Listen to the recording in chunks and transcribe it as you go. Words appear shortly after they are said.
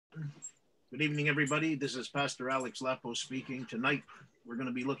Good evening, everybody. This is Pastor Alex Lapo speaking. Tonight, we're going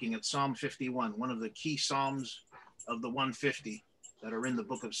to be looking at Psalm 51, one of the key Psalms of the 150 that are in the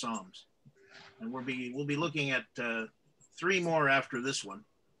book of Psalms. And we'll be looking at three more after this one.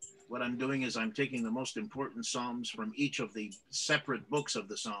 What I'm doing is I'm taking the most important Psalms from each of the separate books of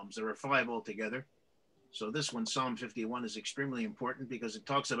the Psalms. There are 5 altogether. So this one, Psalm 51, is extremely important because it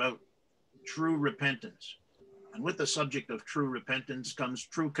talks about true repentance. And with the subject of true repentance comes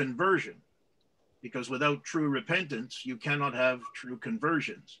true conversion, because without true repentance, you cannot have true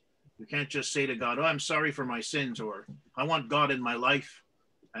conversions. You can't just say to God, oh, I'm sorry for my sins, or I want God in my life.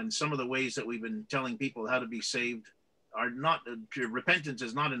 And some of the ways that we've been telling people how to be saved are not, repentance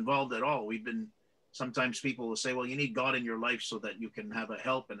is not involved at all. Sometimes people will say, well, you need God in your life so that you can have a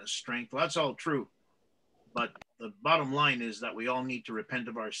help and a strength. Well, that's all true. But the bottom line is that we all need to repent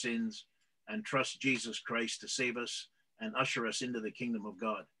of our sins and trust Jesus Christ to save us and usher us into the kingdom of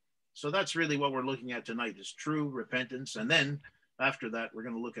God. So that's really what we're looking at tonight, is true repentance. And then after that, we're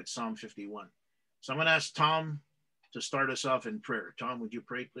going to look at Psalm 51. So I'm going to ask Tom to start us off in prayer. Tom, would you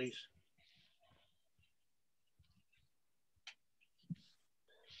pray, please?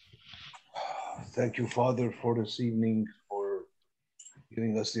 Thank you, Father, for this evening, for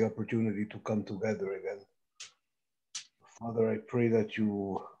giving us the opportunity to come together again. Father, I pray that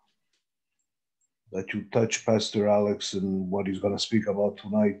you touch Pastor Alex and what he's going to speak about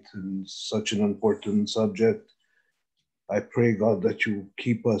tonight in such an important subject. I pray, God, that you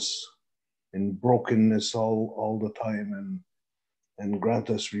keep us in brokenness all the time and grant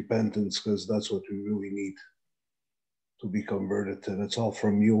us repentance, because that's what we really need to be converted. And it's all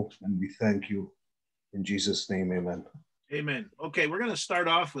from you, and we thank you. In Jesus' name, amen. Amen. Okay, we're going to start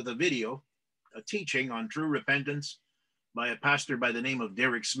off with a video, a teaching on true repentance by a pastor by the name of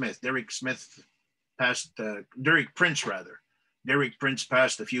Derek Smith. Derek Prince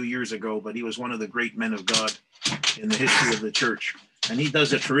passed a few years ago, but he was one of the great men of God in the history of the church. And he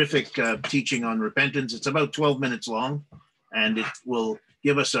does a terrific teaching on repentance. It's about 12 minutes long, and it will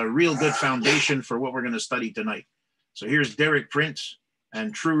give us a real good foundation for what we're going to study tonight. So here's Derek Prince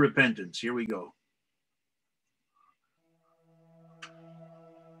and true repentance. Here we go.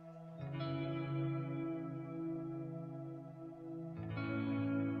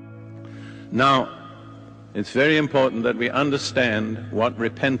 Now, it's very important that we understand what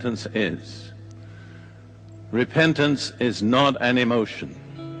repentance is. Repentance is not an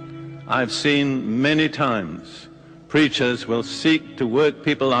emotion. I've seen many times preachers will seek to work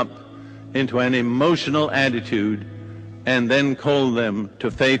people up into an emotional attitude and then call them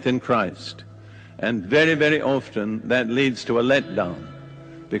to faith in Christ. And very, very often that leads to a letdown,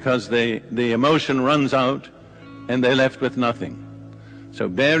 because the emotion runs out and they're left with nothing. So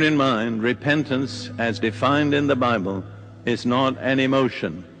bear in mind, repentance as defined in the Bible is not an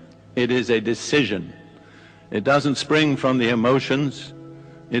emotion. It is a decision. It doesn't spring from the emotions.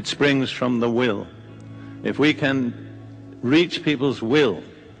 It springs from the will. If we can reach people's will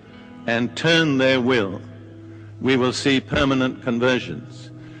and turn their will, we will see permanent conversions.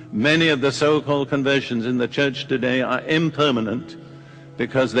 Many of the so-called conversions in the church today are impermanent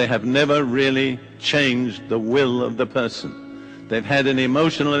because they have never really changed the will of the person. They've had an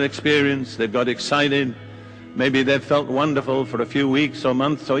emotional experience, they've got excited, maybe they've felt wonderful for a few weeks or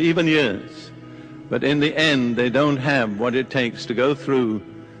months or even years, but in the end they don't have what it takes to go through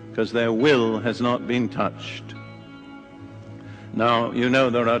because their will has not been touched. Now, you know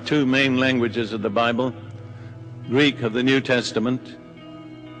there are 2 main languages of the Bible, Greek of the New Testament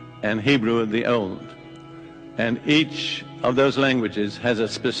and Hebrew of the Old. And each of those languages has a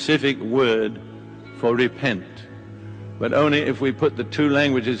specific word for repent. But only if we put the 2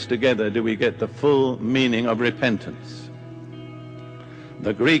 languages together do we get the full meaning of repentance.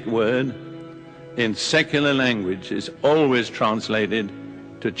 The Greek word in secular language is always translated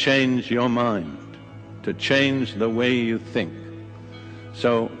to change your mind, to change the way you think.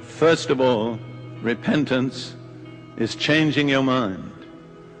 So, first of all, repentance is changing your mind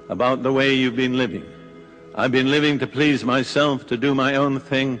about the way you've been living. I've been living to please myself, to do my own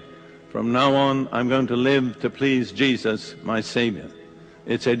thing. From now on, I'm going to live to please Jesus, my Savior.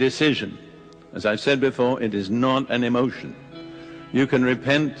 It's a decision. As I've said before, it is not an emotion. You can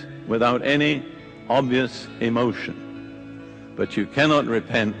repent without any obvious emotion, but you cannot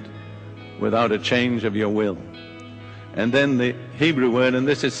repent without a change of your will. And then the Hebrew word, and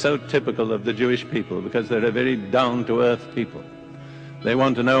this is so typical of the Jewish people because they're a very down-to-earth people. They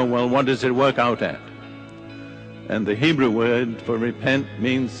want to know, well, what does it work out at? And the Hebrew word for repent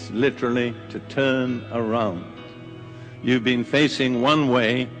means literally to turn around. You've been facing one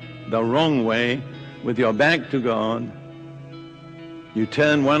way, the wrong way, with your back to God, You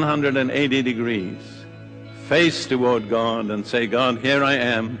turn 180 degrees, face toward God and say, God, here I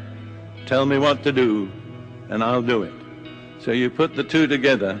am. Tell me what to do, and I'll do it. So you put the two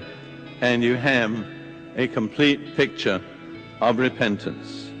together, and you have a complete picture of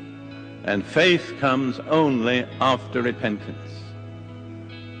repentance. And faith comes only after repentance.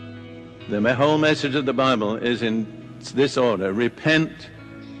 The whole message of the Bible is in this order: repent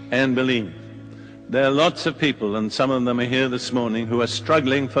and believe. There are lots of people, and some of them are here this morning, who are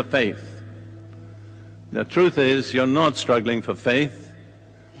struggling for faith. The truth is, you're not struggling for faith.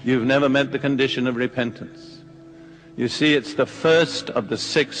 You've never met the condition of repentance. You see, it's the first of the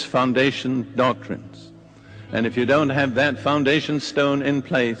 6 foundation doctrines. And if you don't have that foundation stone in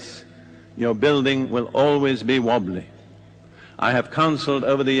place, your building will always be wobbly. I have counseled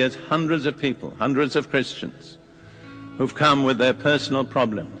over the years hundreds of people, hundreds of Christians, who've come with their personal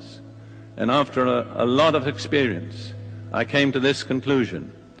problems. And after a lot of experience, I came to this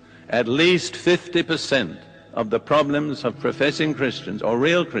conclusion: at least 50% of the problems of professing Christians or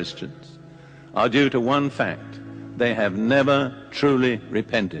real Christians are due to one fact: they have never truly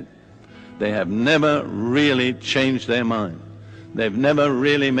repented. They have never really changed their mind. They've never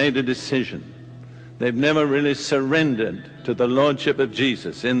really made a decision. They've never really surrendered to the Lordship of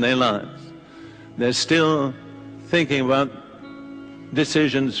Jesus in their lives. They're still thinking about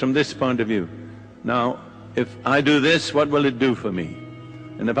decisions from this point of view. Now, if I do this, what will it do for me?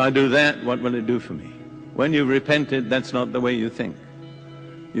 And if I do that, what will it do for me? When you've repented, that's not the way you think.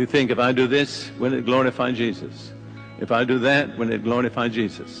 You think, if I do this, will it glorify Jesus? If I do that, will it glorify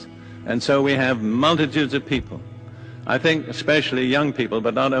Jesus? And so we have multitudes of people, I think especially young people,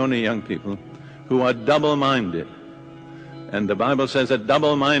 but not only young people, who are double-minded. And the Bible says a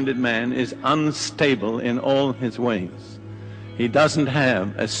double-minded man is unstable in all his ways. He doesn't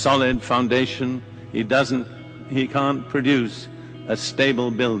have a solid foundation. He can't produce a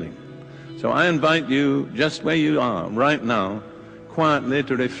stable building. So I invite you, just where you are right now, quietly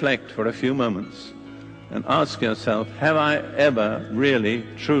to reflect for a few moments and ask yourself, have I ever really,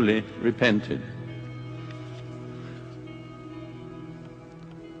 truly repented?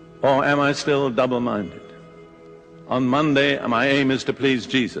 Or am I still double-minded? On Monday, my aim is to please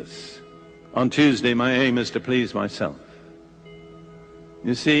Jesus. On Tuesday, my aim is to please myself.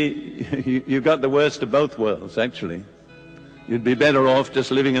 You see, you've got the worst of both worlds, actually. You'd be better off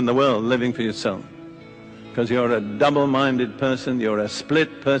just living in the world, living for yourself. Because you're a double-minded person, you're a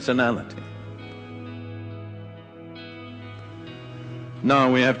split personality.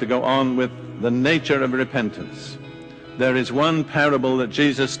 Now we have to go on with the nature of repentance. There is one parable that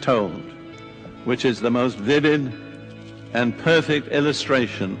Jesus told, which is the most vivid and perfect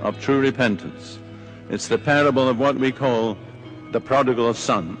illustration of true repentance. It's the parable of what we call the prodigal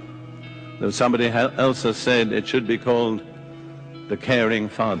son. Though somebody else has said it should be called the caring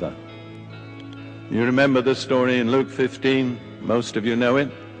father. You remember the story in Luke 15? Most of you know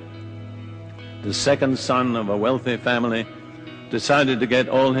it. The second son of a wealthy family decided to get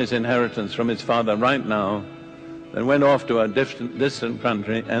all his inheritance from his father right now, and went off to a distant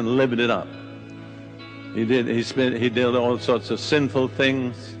country and lived it up. He did all sorts of sinful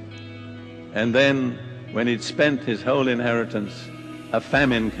things, and then when he'd spent his whole inheritance, a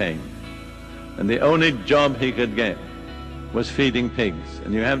famine came, and the only job he could get was feeding pigs.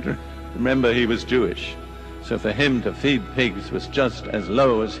 And you have to remember, he was Jewish, so for him to feed pigs was just as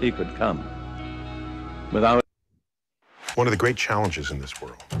low as he could come. Without one of the great challenges in this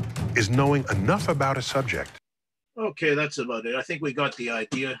world is knowing enough about a subject. Okay, that's about it. I think we got the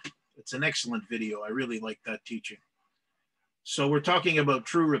idea. It's an excellent video. I really like that teaching. So we're talking about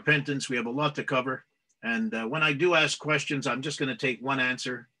true repentance. We have a lot to cover. And when I do ask questions, I'm just going to take one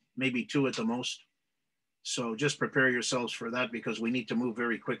answer, maybe 2 at the most. So just prepare yourselves for that, because we need to move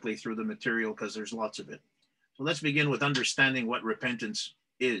very quickly through the material because there's lots of it. So let's begin with understanding what repentance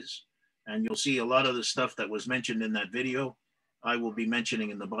is. And you'll see a lot of the stuff that was mentioned in that video, I will be mentioning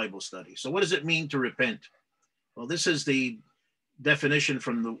in the Bible study. So what does it mean to repent? Well, this is the definition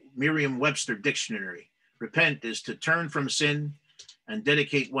from the Merriam-Webster dictionary. Repent is to turn from sin and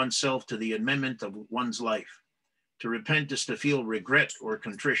dedicate oneself to the amendment of one's life. To repent is to feel regret or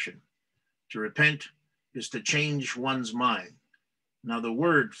contrition. To repent is to change one's mind. Now, the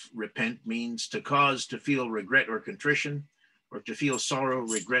word repent means to cause to feel regret or contrition, or to feel sorrow,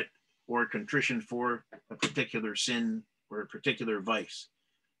 regret, or contrition for a particular sin or a particular vice.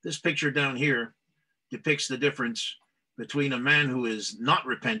 This picture down here depicts the difference between a man who is not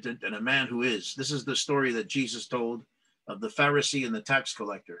repentant and a man who is. This is the story that Jesus told of the Pharisee and the tax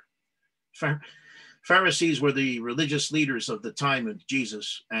collector. Pharisees were the religious leaders of the time of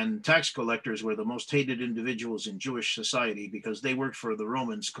Jesus, and tax collectors were the most hated individuals in Jewish society because they worked for the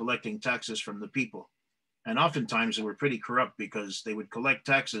Romans collecting taxes from the people. And oftentimes they were pretty corrupt because they would collect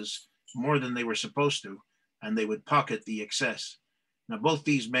taxes more than they were supposed to, and they would pocket the excess. Now, both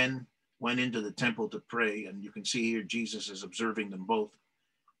these men went into the temple to pray, and you can see here Jesus is observing them both.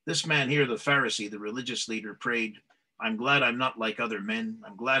 This man here, the Pharisee, the religious leader, prayed, "I'm glad I'm not like other men.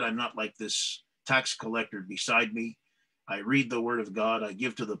 I'm glad I'm not like this tax collector beside me. I read the word of God. I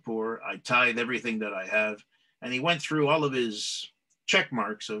give to the poor. I tithe everything that I have." And he went through all of his check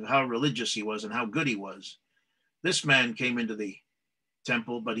marks of how religious he was and how good he was. This man came into the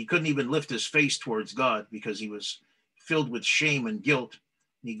temple, but he couldn't even lift his face towards God because he was filled with shame and guilt.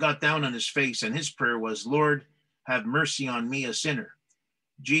 He got down on his face, and his prayer was, "Lord, have mercy on me, a sinner."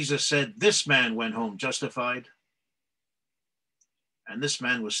 Jesus said, "This man went home justified," and this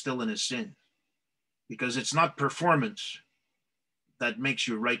man was still in his sin. Because it's not performance that makes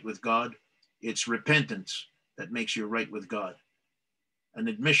you right with God. It's repentance that makes you right with God. An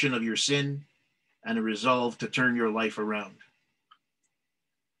admission of your sin and a resolve to turn your life around.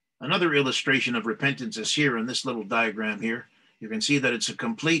 Another illustration of repentance is here in this little diagram here. You can see that it's a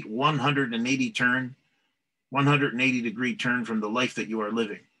complete 180 degree turn from the life that you are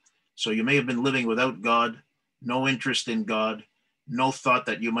living. So you may have been living without God, no interest in God, no thought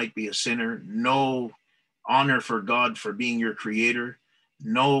that you might be a sinner, no honor for God for being your creator,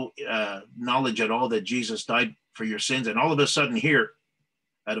 no knowledge at all that Jesus died for your sins. And all of a sudden here,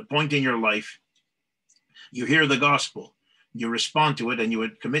 at a point in your life, you hear the gospel, you respond to it, and you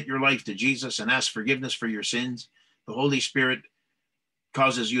would commit your life to Jesus and ask forgiveness for your sins. The Holy Spirit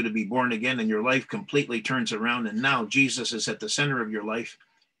causes you to be born again, and your life completely turns around. And now Jesus is at the center of your life.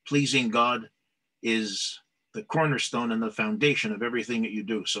 Pleasing God is the cornerstone and the foundation of everything that you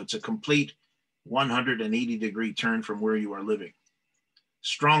do. So it's a complete 180 degree turn from where you are living.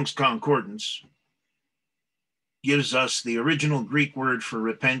 Strong's Concordance gives us the original Greek word for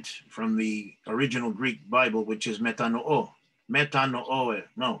repent from the original Greek Bible, which is metanoeo. Metanoeo.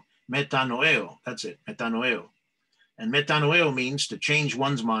 That's it, metanoeo. And metanoeo means to change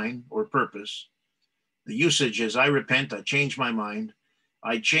one's mind or purpose. The usage is, I repent, I change my mind.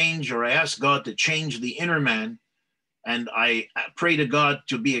 I change, or I ask God to change the inner man, and I pray to God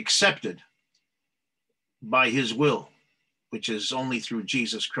to be accepted by his will, which is only through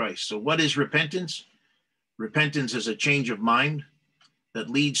Jesus Christ. So what is repentance? Repentance is a change of mind that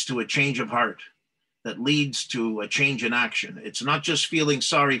leads to a change of heart, that leads to a change in action. It's not just feeling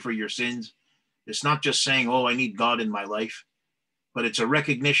sorry for your sins. It's not just saying, "Oh, I need God in my life," but it's a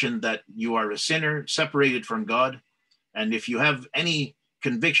recognition that you are a sinner separated from God. And if you have any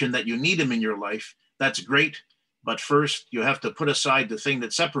conviction that you need him in your life, that's great. But first, you have to put aside the thing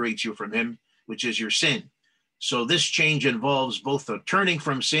that separates you from him, which is your sin. So this change involves both a turning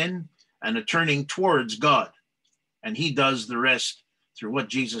from sin and a turning towards God. And he does the rest through what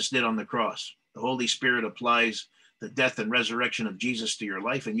Jesus did on the cross. The Holy Spirit applies the death and resurrection of Jesus to your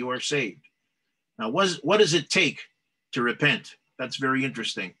life, and you are saved. Now, what does it take to repent? That's very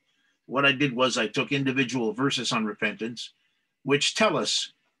interesting. What I did was I took individual verses on repentance, which tell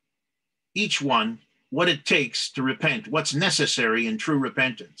us each one what it takes to repent, what's necessary in true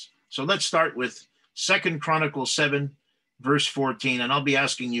repentance. So let's start with 2 Chronicles 7, verse 14, and I'll be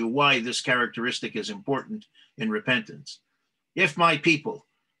asking you why this characteristic is important in repentance. If my people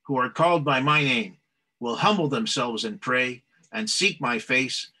who are called by my name will humble themselves and pray and seek my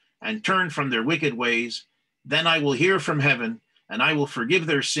face and turn from their wicked ways, then I will hear from heaven and I will forgive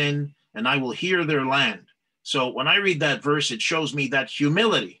their sin and I will heal their land. So when I read that verse, it shows me that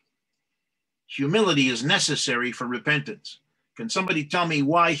humility is necessary for repentance. Can somebody tell me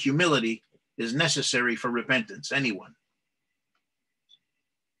why humility is necessary for repentance? Anyone?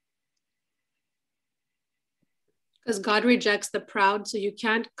 Because God rejects the proud, so you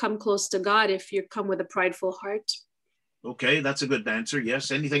can't come close to God if you come with a prideful heart. Okay, that's a good answer. Yes.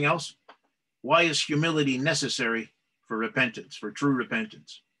 Anything else? Why is humility necessary for repentance, for true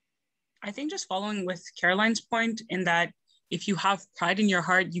repentance? I think just following with Caroline's point in that if you have pride in your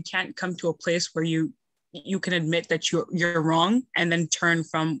heart, you can't come to a place where you can admit that you're wrong and then turn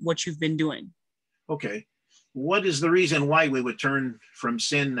from what you've been doing. Okay. What is the reason why we would turn from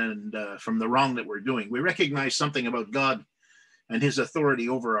sin and from the wrong that we're doing? We recognize something about God and his authority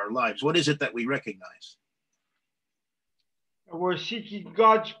over our lives. What is it that we recognize? We're seeking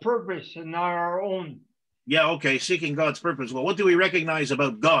God's purpose and not our own. Yeah, okay, seeking God's purpose. Well, what do we recognize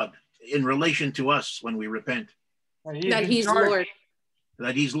about God in relation to us when we repent? That he's Lord.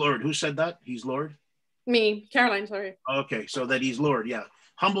 That he's Lord. Who said that? He's Lord? Me, Caroline, sorry. Okay, so that he's Lord, yeah.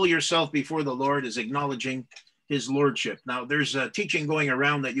 Humble yourself before the Lord is acknowledging his lordship. Now, there's a teaching going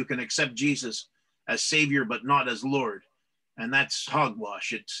around that you can accept Jesus as Savior, but not as Lord. And that's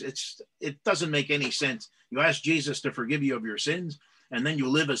hogwash. It doesn't make any sense. You ask Jesus to forgive you of your sins, and then you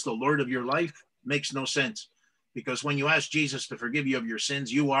live as the Lord of your life. Makes no sense. Because when you ask Jesus to forgive you of your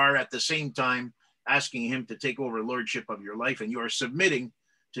sins, you are at the same time asking him to take over lordship of your life, and you are submitting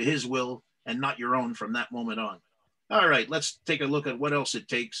to his will and not your own from that moment on. All right, let's take a look at what else it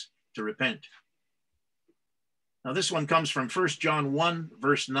takes to repent. Now, this one comes from 1 John 1,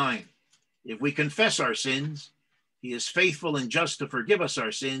 verse 9. If we confess our sins, he is faithful and just to forgive us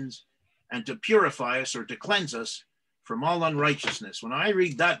our sins and to purify us, or to cleanse us from all unrighteousness. When I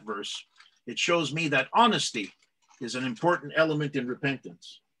read that verse, it shows me that honesty is an important element in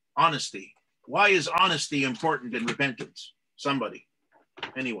repentance. Honesty. Why is honesty important in repentance? Somebody.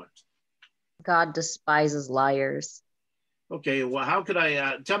 Anyone? God despises liars. Okay, well, how could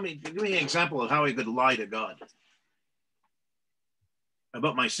I, give me an example of how I could lie to God.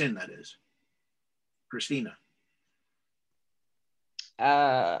 About my sin, that is. Christina.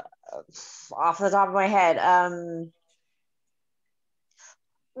 Off the top of my head,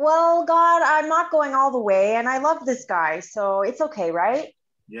 well, God, I'm not going all the way, and I love this guy, so it's okay, right?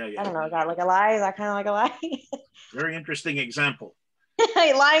 Yeah. I don't know, is that like a lie? Is that kind of like a lie? Very interesting example.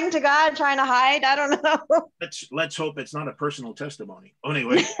 Lying to God, trying to hide? I don't know. Let's hope it's not a personal testimony.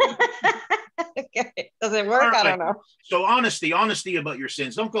 Anyway. Okay. Does it work? Right. I don't know. So honesty about your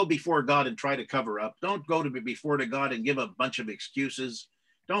sins. Don't go before God and try to cover up. Don't go before God and give a bunch of excuses.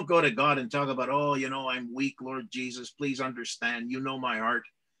 Don't go to God and talk about, oh, I'm weak, Lord Jesus, please understand. You know my heart.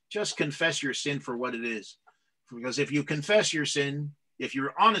 Just confess your sin for what it is. Because if you confess your sin, if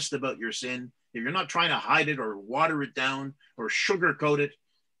you're honest about your sin, if you're not trying to hide it or water it down or sugarcoat it,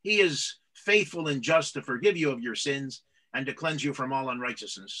 he is faithful and just to forgive you of your sins and to cleanse you from all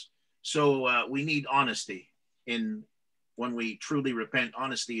unrighteousness. So we need honesty when we truly repent.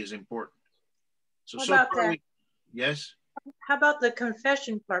 Honesty is important. Yes. How about the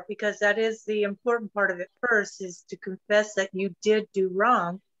confession part? Because that is the important part of it first, is to confess that you did do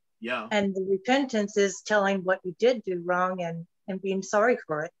wrong. Yeah. And the repentance is telling what you did do wrong and being sorry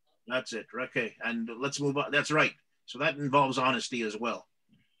for it. That's it. Okay. And let's move on. That's right. So that involves honesty as well.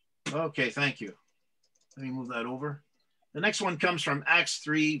 Okay. Thank you. Let me move that over. The next one comes from Acts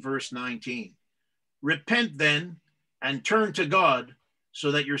 3, verse 19. Repent then and turn to God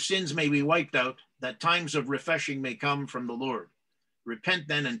so that your sins may be wiped out, that times of refreshing may come from the Lord. Repent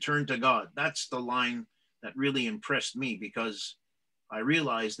then and turn to God. That's the line that really impressed me, because I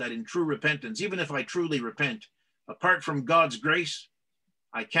realized that in true repentance, even if I truly repent, apart from God's grace,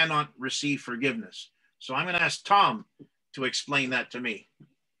 I cannot receive forgiveness. So I'm going to ask Tom to explain that to me.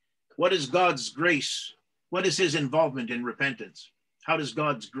 What is God's grace? What is his involvement in repentance? How does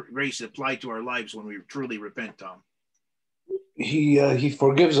God's grace apply to our lives when we truly repent, Tom? He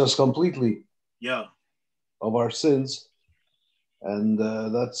forgives us completely. Yeah. Of our sins. And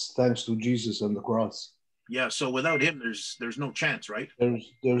that's thanks to Jesus and the cross. Yeah, so without him, there's no chance, right?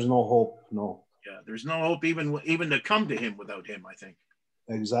 There's no hope, no. Yeah, there's no hope even to come to him without him, I think.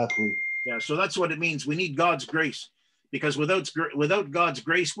 Exactly. Yeah, so that's what it means. We need God's grace, because without God's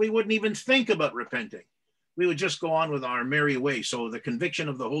grace, we wouldn't even think about repenting. We would just go on with our merry way. So the conviction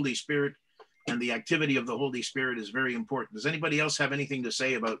of the Holy Spirit and the activity of the Holy Spirit is very important. Does anybody else have anything to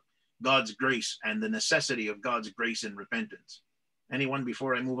say about God's grace and the necessity of God's grace in repentance? Anyone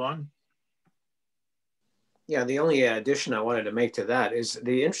before I move on? Yeah, the only addition I wanted to make to that is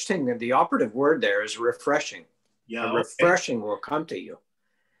the operative word there is refreshing. Yeah, refreshing will come to you.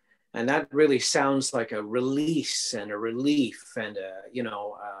 And that really sounds like a release and a relief and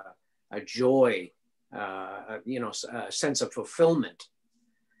a joy, a sense of fulfillment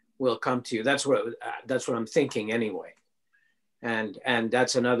will come to you. That's what I'm thinking anyway. And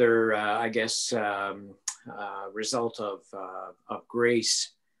that's another, result of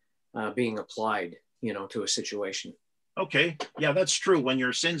grace being applied, to a situation. Okay. Yeah, that's true. When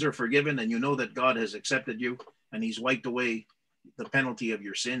your sins are forgiven and you know that God has accepted you and he's wiped away the penalty of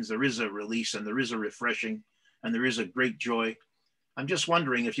your sins, there is a release and there is a refreshing and there is a great joy. I'm just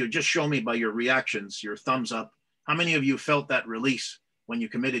wondering if you just show me by your reactions, your thumbs up, how many of you felt that release when you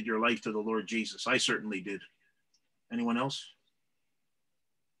committed your life to the Lord Jesus? I certainly did. Anyone else?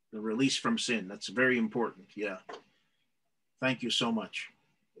 The release from sin. That's very important. Yeah. Thank you so much.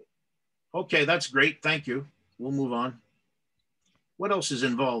 Okay, that's great. Thank you. We'll move on. What else is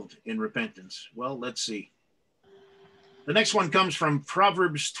involved in repentance? Well, let's see. The next one comes from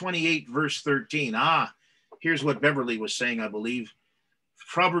Proverbs 28, verse 13. Here's what Beverly was saying, I believe.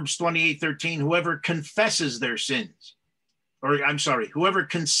 Proverbs 28:13, whoever confesses their sins or I'm sorry, whoever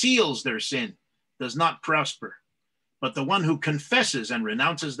conceals their sin does not prosper, but the one who confesses and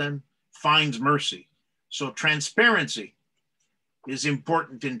renounces them finds mercy. So transparency is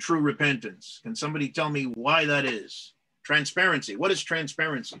important in true repentance. Can somebody tell me why that is? Transparency. What is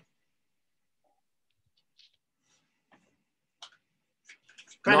transparency?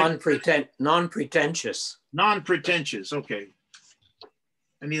 Non-pretentious. Non-pretentious. Okay.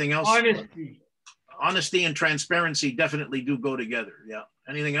 Anything else? Honesty. Honesty and transparency definitely do go together. Yeah.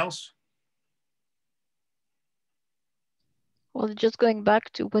 Anything else? Well, just going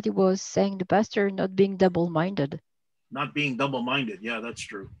back to what he was saying, the pastor, not being double-minded. Not being double-minded. Yeah, that's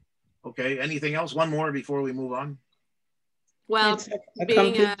true. Okay. Anything else? One more before we move on. Well, it's a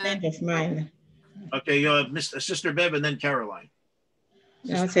complete change of mind. Okay, Sister Bev and then Caroline.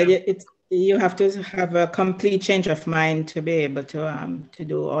 I said you have to have a complete change of mind to be able to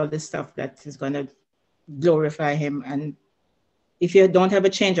do all the stuff that is going to glorify him. And if you don't have a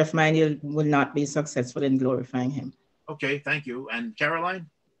change of mind, you will not be successful in glorifying him. Okay, thank you. And Caroline?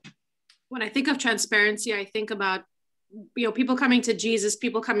 When I think of transparency, I think about, people coming to Jesus,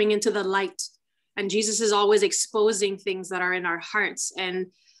 people coming into the light, and Jesus is always exposing things that are in our hearts. And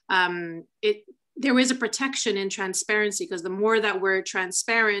there is a protection in transparency, because the more that we're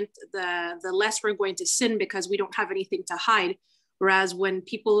transparent, the less we're going to sin, because we don't have anything to hide. Whereas when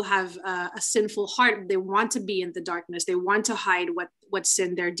people have a sinful heart, they want to be in the darkness. They want to hide what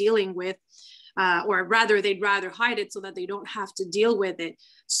sin they're dealing with, or rather, they'd rather hide it so that they don't have to deal with it.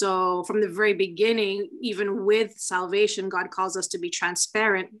 So from the very beginning, even with salvation, God calls us to be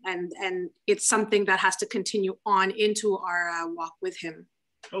transparent, and it's something that has to continue on into our walk with him.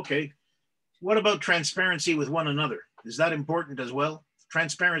 Okay. What about transparency with one another? Is that important as well?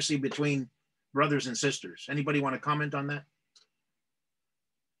 Transparency between brothers and sisters. Anybody want to comment on that?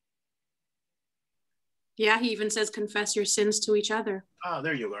 Yeah, he even says, confess your sins to each other. Ah,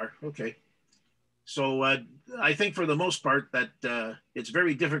 there you are. Okay. So I think for the most part that it's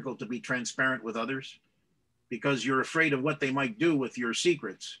very difficult to be transparent with others, because you're afraid of what they might do with your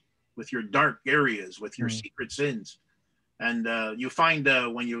secrets, with your dark areas, with your secret sins. And you find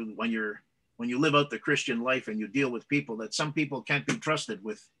when you live out the Christian life and you deal with people, that some people can't be trusted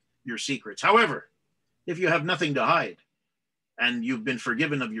with your secrets. However, if you have nothing to hide and you've been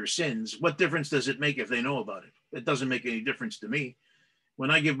forgiven of your sins, what difference does it make if they know about it? It doesn't make any difference to me. When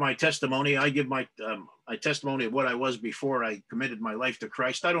I give my testimony, I give my testimony of what I was before I committed my life to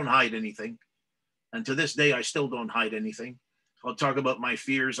Christ. I don't hide anything. And to this day, I still don't hide anything. I'll talk about my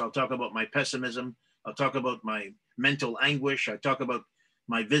fears. I'll talk about my pessimism. I'll talk about my mental anguish. I talk about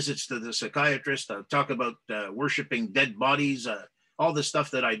my visits to the psychiatrist. I'll talk about worshiping dead bodies, all the stuff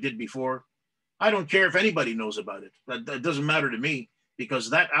that I did before. I don't care if anybody knows about it. That doesn't matter to me,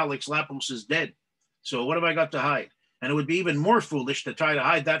 because that Alex Lapos is dead. So what have I got to hide? And it would be even more foolish to try to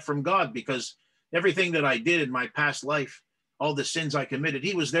hide that from God, because everything that I did in my past life, all the sins I committed,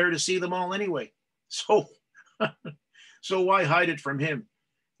 he was there to see them all anyway. So, so why hide it from him?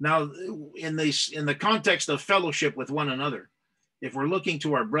 Now, in the context of fellowship with one another, if we're looking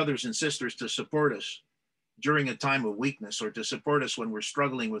to our brothers and sisters to support us during a time of weakness, or to support us when we're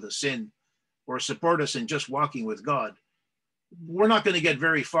struggling with a sin, or support us in just walking with God, we're not going to get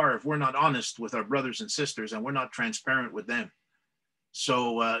very far if we're not honest with our brothers and sisters and we're not transparent with them.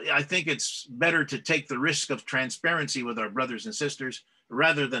 So I think it's better to take the risk of transparency with our brothers and sisters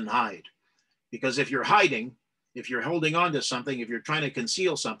rather than hide. Because if you're hiding, if you're holding on to something, if you're trying to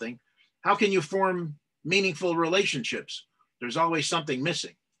conceal something, how can you form meaningful relationships? There's always something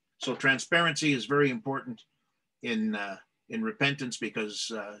missing. So transparency is very important in repentance,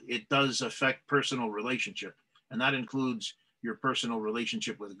 because it does affect personal relationship, and that includes your personal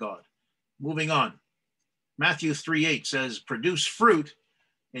relationship with God. Moving on. Matthew 3:8 says, produce fruit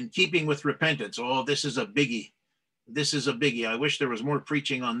in keeping with repentance. Oh, this is a biggie. This is a biggie. I wish there was more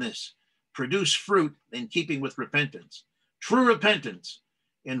preaching on this. Produce fruit in keeping with repentance. True repentance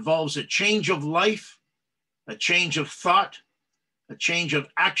involves a change of life, a change of thought, a change of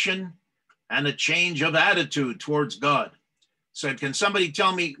action, and a change of attitude towards God. So can somebody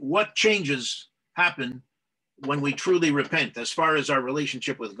tell me what changes happen when we truly repent as far as our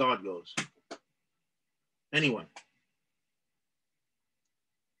relationship with God goes? Anyone?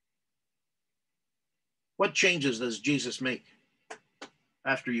 What changes does Jesus make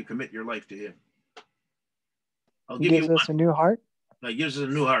after you commit your life to him? I'll give you us a new heart. He gives us a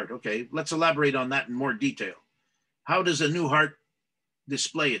new heart. Okay, let's elaborate on that in more detail. How does a new heart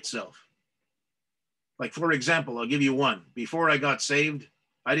display itself? Like, for example, I'll give you one. Before I got saved,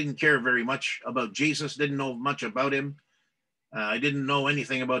 I didn't care very much about Jesus, didn't know much about him. I didn't know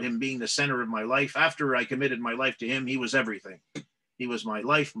anything about him being the center of my life. After I committed my life to him, he was everything. He was my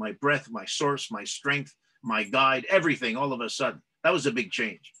life, my breath, my source, my strength, my guide, everything all of a sudden. That was a big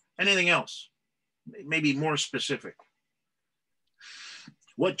change. Anything else? Maybe more specific.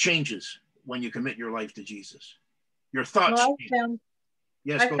 What changes when you commit your life to Jesus? Your thoughts. Well,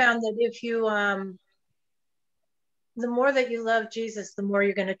 Yes, I found that if you, the more that you love Jesus, the more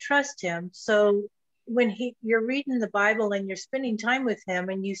you're going to trust him. So when you're reading the Bible and you're spending time with him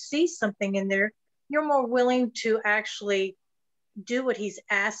and you see something in there, you're more willing to actually do what he's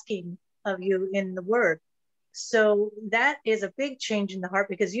asking of you in the word. So that is a big change in the heart,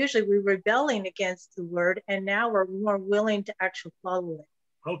 because usually we're rebelling against the word, and now we're more willing to actually follow it.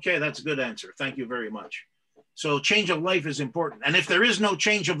 Okay, that's a good answer. Thank you very much. So change of life is important. And if there is no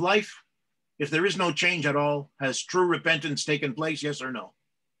change of life, if there is no change at all, has true repentance taken place? Yes or no?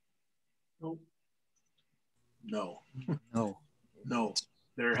 No. No. No. No.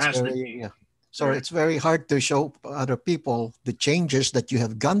 There has to be. Yeah. So it's very hard to show other people the changes that you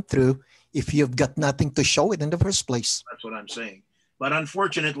have gone through if you've got nothing to show it in the first place. That's what I'm saying. But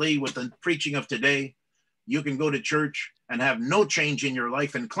unfortunately, with the preaching of today, you can go to church and have no change in your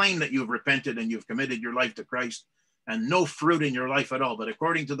life and claim that you've repented and you've committed your life to Christ, and no fruit in your life at all. But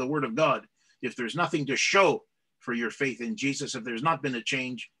according to the word of God, if there's nothing to show for your faith in Jesus, if there's not been a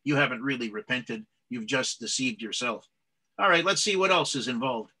change, you haven't really repented. You've just deceived yourself. All right, let's see what else is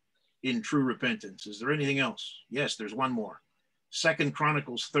involved in true repentance. Is there anything else? Yes, there's one more. 2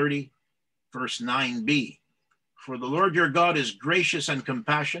 Chronicles 30, verse 9b. For the Lord your God is gracious and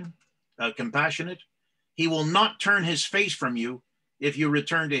compassionate. He will not turn his face from you if you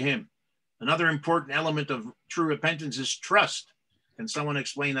return to him. Another important element of true repentance is trust. Can someone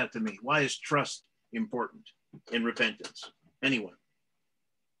explain that to me? Why is trust important in repentance? Anyone?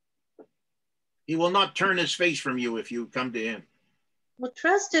 He will not turn his face from you if you come to him. Well,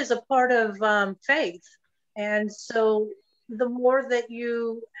 trust is a part of faith. And so the more that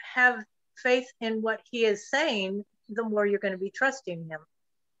you have faith in what he is saying, the more you're going to be trusting him.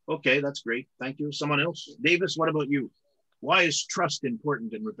 Okay, that's great. Thank you. Someone else? Davis, what about you? Why is trust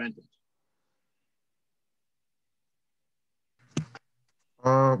important in repentance?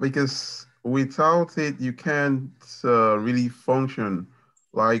 Because without it, you can't really function.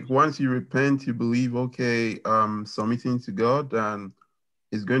 Like once you repent, you believe, okay, submitting to God and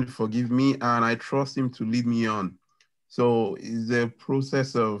he's going to forgive me and I trust him to lead me on. So it's a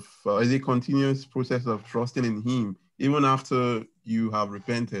process of, it's a continuous process of trusting in him, even after you have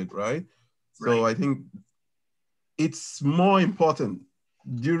repented, right? So I think it's more important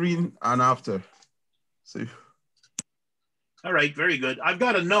during and after. So. All right, very good. I've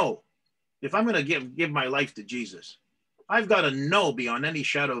got to know, if I'm going to give my life to Jesus, I've got to know beyond any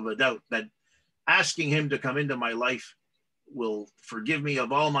shadow of a doubt that asking him to come into my life will forgive me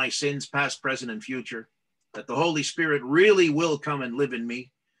of all my sins, past, present, and future, that the Holy Spirit really will come and live in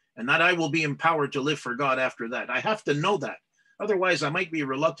me, and that I will be empowered to live for God after that. I have to know that. Otherwise, I might be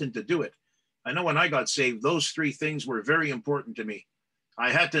reluctant to do it. I know when I got saved, those three things were very important to me.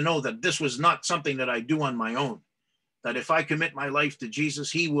 I had to know that this was not something that I do on my own, that if I commit my life to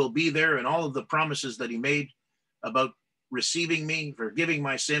Jesus, he will be there, and all of the promises that he made about receiving me, forgiving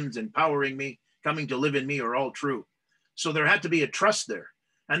my sins, empowering me, coming to live in me are all true. So there had to be a trust there.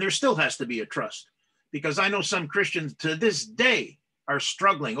 And there still has to be a trust, because I know some Christians to this day are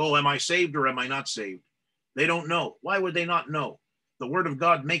struggling. Oh, am I saved or am I not saved? They don't know. Why would they not know? The word of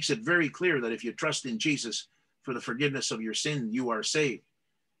God makes it very clear that if you trust in Jesus for the forgiveness of your sin, you are saved.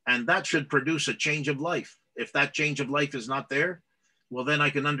 And that should produce a change of life. If that change of life is not there, well, then I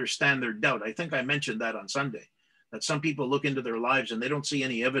can understand their doubt. I think I mentioned that on Sunday, that some people look into their lives and they don't see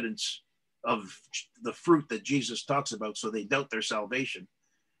any evidence of the fruit that Jesus talks about, so they doubt their salvation.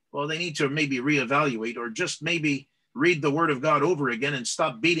 Well, they need to maybe reevaluate, or just maybe read the word of God over again and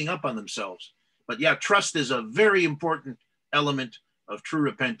stop beating up on themselves. But yeah, trust is a very important element of true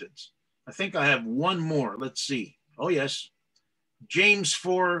repentance. I think I have one more. Let's see. Oh, yes.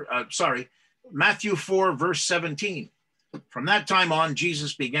 Matthew 4, verse 17. From that time on,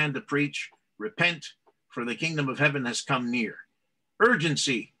 Jesus began to preach, repent, for the kingdom of heaven has come near.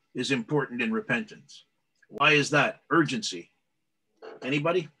 Urgency is important in repentance. Why is that? Urgency.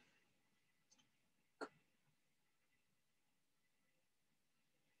 Anybody?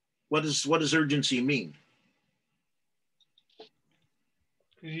 What does urgency mean?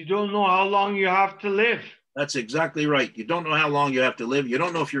 Because you don't know how long you have to live. That's exactly right. You don't know how long you have to live. You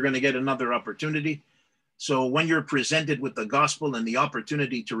don't know if you're going to get another opportunity. So when you're presented with the gospel and the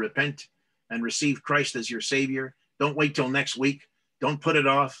opportunity to repent and receive Christ as your Savior, don't wait till next week. Don't put it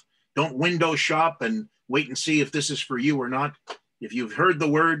off. Don't window shop and Wait and see if this is for you or not. If you've heard the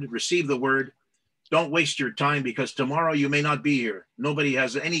word, receive the word. Don't waste your time, because tomorrow you may not be here. Nobody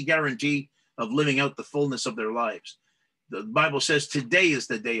has any guarantee of living out the fullness of their lives. The Bible says today is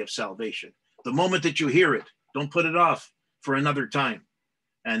the day of salvation. The moment that you hear it, don't put it off for another time.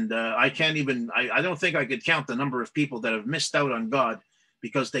 And I don't think I could count the number of people that have missed out on God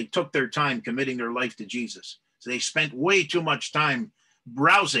because they took their time committing their life to Jesus. So they spent way too much time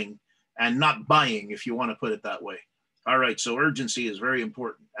browsing and not buying, if you want to put it that way. All right, so urgency is very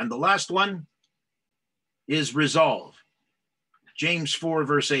important. And the last one is resolve. James 4,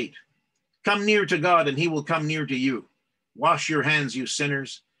 verse 8. Come near to God, and he will come near to you. Wash your hands, you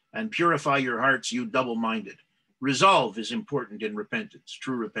sinners, and purify your hearts, you double-minded. Resolve is important in repentance,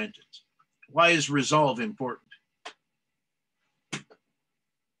 true repentance. Why is resolve important?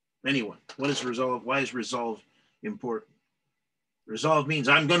 Anyone? What is resolve? Why is resolve important? Resolve means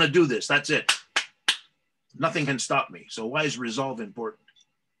I'm going to do this. That's it. Nothing can stop me. So why is resolve important?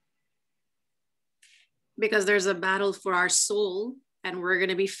 Because there's a battle for our soul, and we're going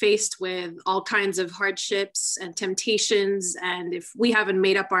to be faced with all kinds of hardships and temptations. And if we haven't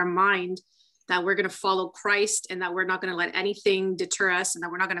made up our mind that we're going to follow Christ and that we're not going to let anything deter us and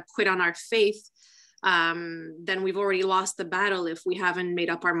that we're not going to quit on our faith, then we've already lost the battle if we haven't made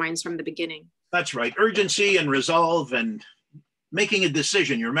up our minds from the beginning. That's right. Urgency and resolve and making a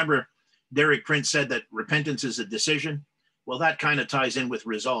decision. You remember Derek Prince said that repentance is a decision. Well, that kind of ties in with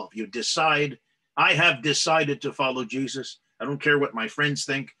resolve. You decide, I have decided to follow Jesus. I don't care what my friends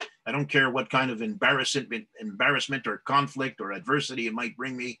think. I don't care what kind of embarrassment or conflict or adversity it might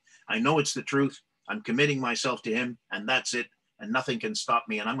bring me. I know it's the truth. I'm committing myself to him, and that's it. And nothing can stop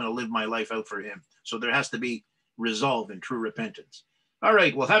me. And I'm going to live my life out for him. So there has to be resolve and true repentance. All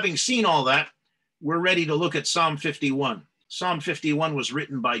right. Well, having seen all that, we're ready to look at Psalm 51. Psalm 51 was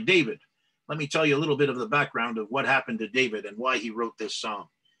written by David. Let me tell you a little bit of the background of what happened to David and why he wrote this psalm.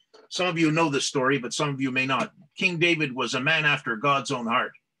 Some of you know the story, but some of you may not. King David was a man after God's own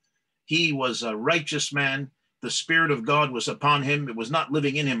heart. He was a righteous man. The Spirit of God was upon him. It was not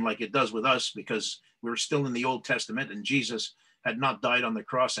living in him like it does with us, because we're still in the Old Testament and Jesus had not died on the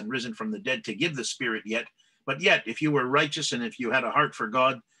cross and risen from the dead to give the Spirit yet. But yet, if you were righteous and if you had a heart for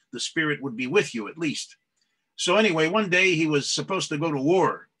God, the Spirit would be with you at least. So anyway, one day he was supposed to go to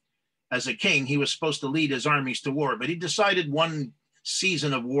war. As a king, he was supposed to lead his armies to war, but he decided one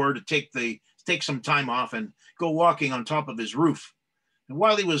season of war to take some time off and go walking on top of his roof. And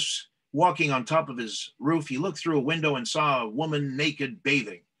while he was walking on top of his roof, he looked through a window and saw a woman naked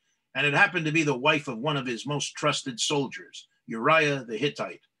bathing. And it happened to be the wife of one of his most trusted soldiers, Uriah the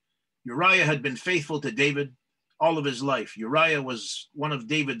Hittite. Uriah had been faithful to David all of his life. Uriah was one of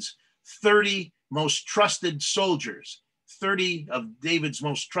David's 30 most trusted soldiers, 30 of David's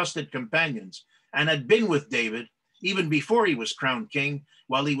most trusted companions, and had been with David even before he was crowned king,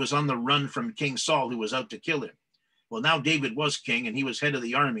 while he was on the run from King Saul, who was out to kill him. Well, now David was king and he was head of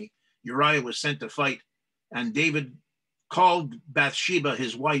the army. Uriah was sent to fight, and David called Bathsheba,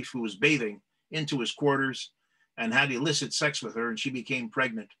 his wife, who was bathing, into his quarters and had illicit sex with her, and she became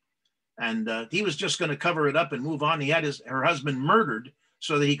pregnant. And he was just going to cover it up and move on. He had her husband murdered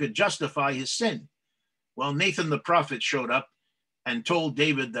so that he could justify his sin. Well, Nathan the prophet showed up and told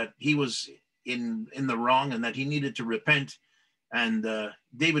David that he was in the wrong and that he needed to repent. And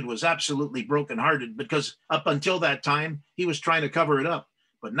David was absolutely brokenhearted, because up until that time, he was trying to cover it up.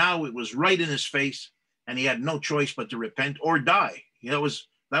 But now it was right in his face, and he had no choice but to repent or die. That was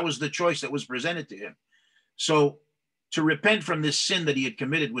the choice that was presented to him. So to repent from this sin that he had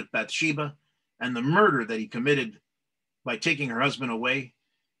committed with Bathsheba and the murder that he committed by taking her husband away,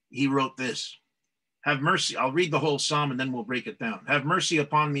 he wrote this. Have mercy. I'll read the whole psalm and then we'll break it down. Have mercy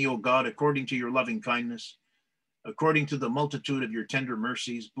upon me, O God, according to your loving kindness, according to the multitude of your tender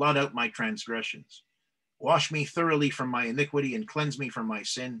mercies. Blot out my transgressions. Wash me thoroughly from my iniquity and cleanse me from my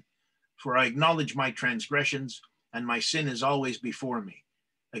sin. For I acknowledge my transgressions, and my sin is always before me.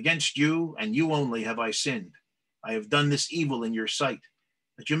 Against you and you only have I sinned. I have done this evil in your sight,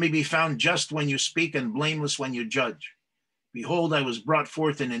 that you may be found just when you speak and blameless when you judge. Behold, I was brought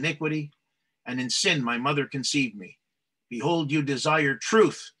forth in iniquity, and in sin my mother conceived me. Behold, you desire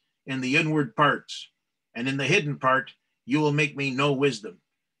truth in the inward parts, and in the hidden part you will make me know wisdom.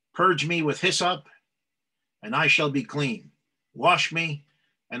 Purge me with hyssop, and I shall be clean. Wash me,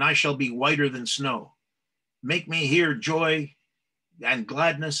 and I shall be whiter than snow. Make me hear joy and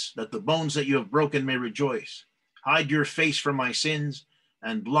gladness, that the bones that you have broken may rejoice. Hide your face from my sins,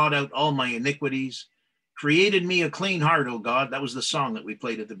 and blot out all my iniquities. Create in me a clean heart, O God. That was the song that we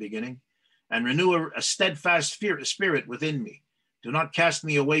played at the beginning. And renew a steadfast spirit within me. Do not cast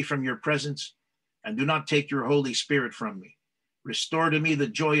me away from your presence, and do not take your Holy Spirit from me. Restore to me the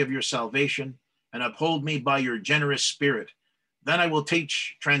joy of your salvation, and uphold me by your generous spirit. Then I will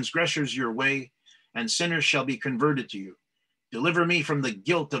teach transgressors your way, and sinners shall be converted to you. Deliver me from the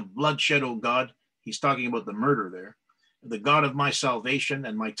guilt of bloodshed, O God. He's talking about the murder there. The God of my salvation,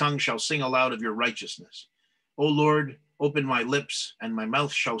 and my tongue shall sing aloud of your righteousness. O Lord, open my lips, and my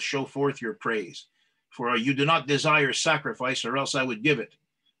mouth shall show forth your praise. For you do not desire sacrifice, or else I would give it.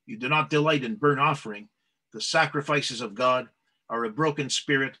 You do not delight in burnt offering. The sacrifices of God are a broken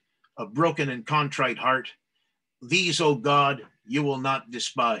spirit, a broken and contrite heart. These, O God, you will not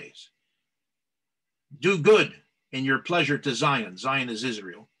despise. Do good in your pleasure to Zion. Zion is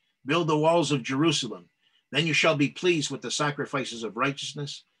Israel. Build the walls of Jerusalem. Then you shall be pleased with the sacrifices of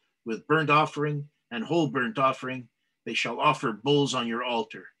righteousness, with burnt offering and whole burnt offering. They shall offer bulls on your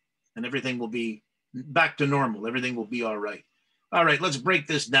altar, and everything will be back to normal. Everything will be all right. All right, let's break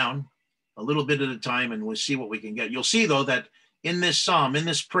this down a little bit at a time, and we'll see what we can get. You'll see, though, that in this psalm, in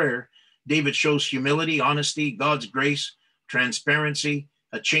this prayer, David shows humility, honesty, God's grace, transparency,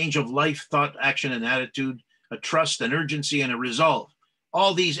 a change of life, thought, action, and attitude, a trust, an urgency, and a resolve.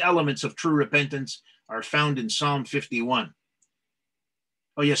 All these elements of true repentance are found in Psalm 51.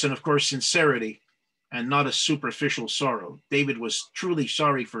 Oh, yes, and of course, sincerity and not a superficial sorrow. David was truly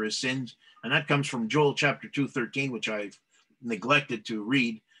sorry for his sins, and that comes from Joel chapter 2:13, which I've neglected to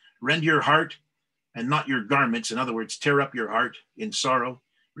read. Rend your heart and not your garments. In other words, tear up your heart in sorrow.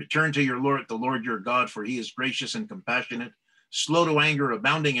 Return to your Lord, the Lord your God, for he is gracious and compassionate, slow to anger,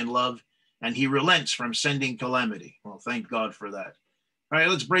 abounding in love, and he relents from sending calamity. Well, thank God for that. All right,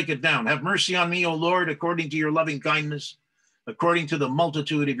 let's break it down. Have mercy on me, O Lord, according to your loving kindness, according to the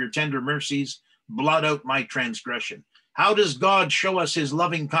multitude of your tender mercies, blot out my transgression. How does God show us his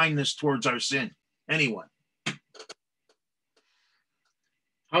loving kindness towards our sin? Anyone?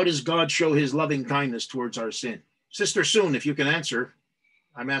 How does God show his loving kindness towards our sin? Sister Soon, if you can answer,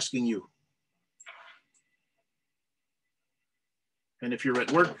 I'm asking you. And if you're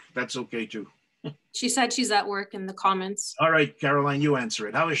at work, that's okay too. She said she's at work in the comments. All right, Caroline, you answer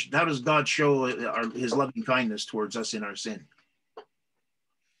it. How does God show his loving kindness towards us in our sin?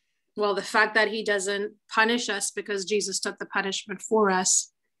 Well, the fact that he doesn't punish us because Jesus took the punishment for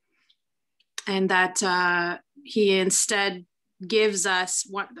us, and that he instead gives us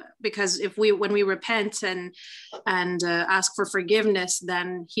what, because when we repent and ask for forgiveness,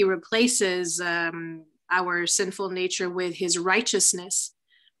 then he replaces our sinful nature with his righteousness,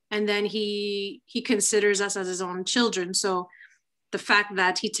 and then he considers us as his own children. So the fact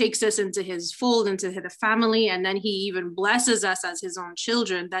that he takes us into his fold, into the family, and then he even blesses us as his own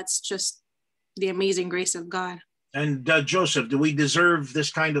children, that's just the amazing grace of God. And Joseph, do we deserve this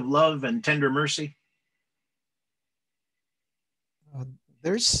kind of love and tender mercy?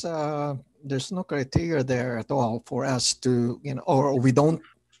 There's no criteria there at all for us to, or we don't,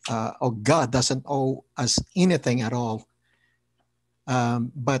 or God doesn't owe us anything at all.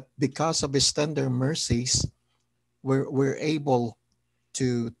 But because of his tender mercies, we're able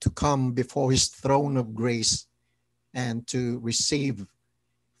to come before his throne of grace and to receive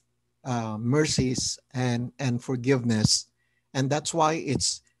mercies and forgiveness. And that's why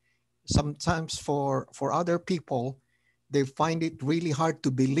it's sometimes for other people, they find it really hard to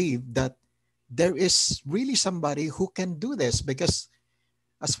believe that there is really somebody who can do this, because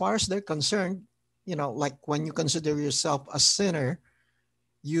as far as they're concerned, like when you consider yourself a sinner,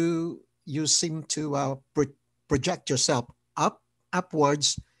 you seem to project yourself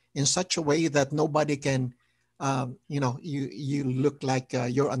upwards in such a way that nobody can, you look like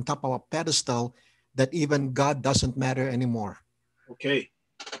you're on top of a pedestal, that even God doesn't matter anymore. Okay.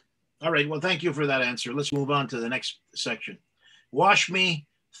 All right. Well, thank you for that answer. Let's move on to the next section. Wash me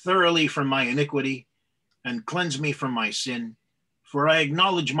thoroughly from my iniquity and cleanse me from my sin. For I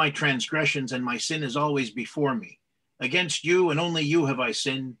acknowledge my transgressions, and my sin is always before me. Against you and only you have I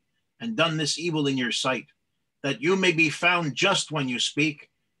sinned and done this evil in your sight, that you may be found just when you speak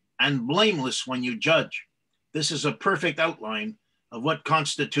and blameless when you judge. This is a perfect outline of what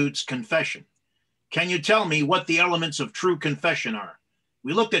constitutes confession. Can you tell me what the elements of true confession are?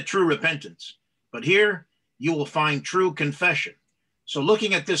 We looked at true repentance, but here you will find true confession. So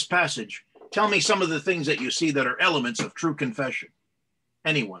looking at this passage, tell me some of the things that you see that are elements of true confession.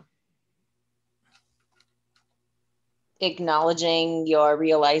 Anyone? Acknowledging your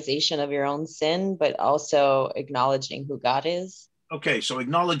realization of your own sin, but also acknowledging who God is. Okay, so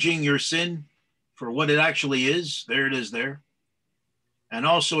acknowledging your sin for what it actually is, there it is there, and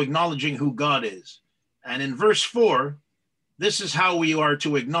also acknowledging who God is. And in verse 4, this is how we are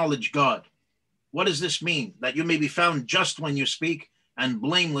to acknowledge God. What does this mean? That you may be found just when you speak and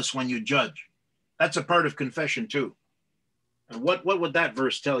blameless when you judge. That's a part of confession too. And what would that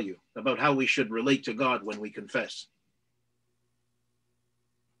verse tell you about how we should relate to God when we confess?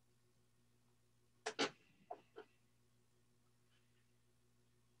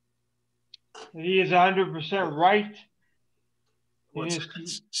 He is 100% right.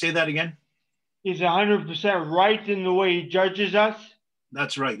 Say that again. He's 100% right in the way he judges us.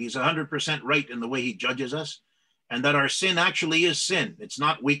 That's right. He's 100% right in the way he judges us, and that our sin actually is sin. It's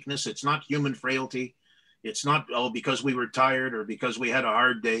not weakness. It's not human frailty. It's not, because we were tired or because we had a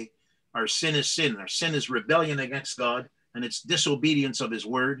hard day. Our sin is sin. Our sin is rebellion against God, and it's disobedience of his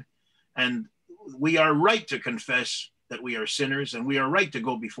word. And we are right to confess that we are sinners, and we are right to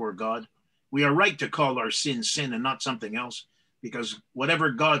go before God. We are right to call our sin sin and not something else, because whatever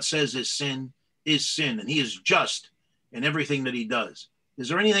God says is sin, and he is just in everything that he does. Is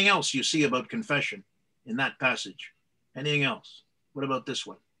there anything else you see about confession in that passage? Anything else? What about this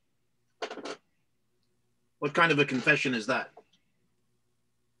one? What kind of a confession is that?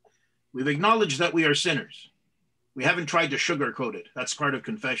 We've acknowledged that we are sinners. We haven't tried to sugarcoat it. That's part of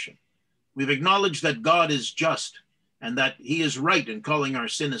confession. We've acknowledged that God is just and that he is right in calling our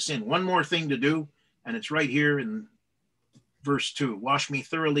sin a sin. One more thing to do, and it's right here in verse 2. Wash me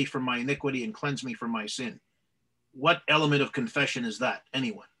thoroughly from my iniquity and cleanse me from my sin. What element of confession is that?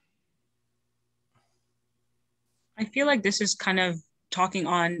 Anyone? I feel like this is kind of talking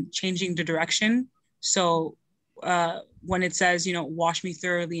on changing the direction. So when it says, wash me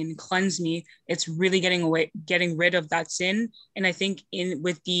thoroughly and cleanse me, it's really getting rid of that sin. And I think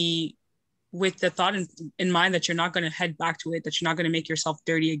with the thought in mind that you're not going to head back to it, that you're not going to make yourself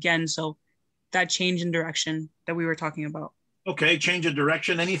dirty again. So that change in direction that we were talking about. Okay, change of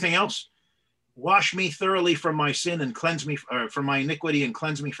direction. Anything else? Wash me thoroughly from my sin and cleanse me from my iniquity and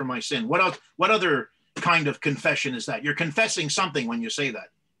cleanse me from my sin. What else? What other kind of confession is that? You're confessing something when you say that.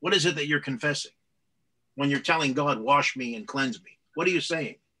 What is it that you're confessing when you're telling God, wash me and cleanse me? What are you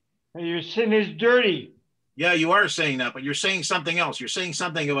saying? Your sin is dirty. Yeah, you are saying that, but you're saying something else. You're saying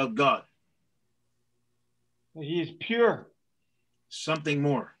something about God. He is pure. Something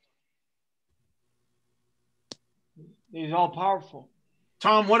more. He's all powerful.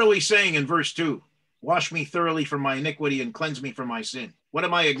 Tom, what are we saying in verse 2? Wash me thoroughly from my iniquity and cleanse me from my sin. What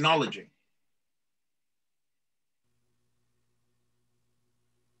am I acknowledging?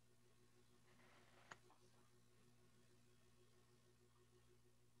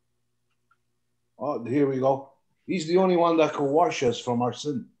 Oh, here we go. He's the only one that can wash us from our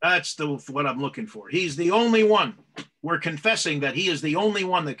sin. That's what I'm looking for. He's the only one. We're confessing that he is the only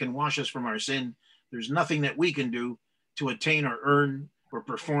one that can wash us from our sin. There's nothing that we can do to attain or earn or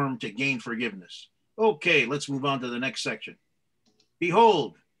perform to gain forgiveness. Okay, let's move on to the next section.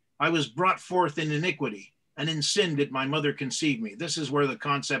 Behold, I was brought forth in iniquity, and in sin did my mother conceive me. This is where the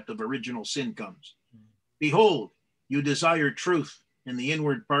concept of original sin comes. Behold, you desire truth in the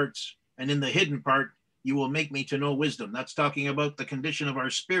inward parts, and in the hidden part you will make me to know wisdom. That's talking about the condition of our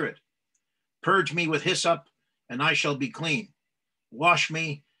spirit. Purge me with hyssop, and I shall be clean. Wash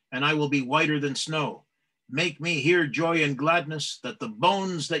me, and I will be whiter than snow. Make me hear joy and gladness, that the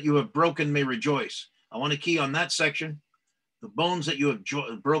bones that you have broken may rejoice. I want to key on that section. The bones that you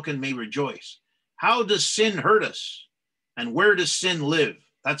have broken may rejoice. How does sin hurt us? And where does sin live?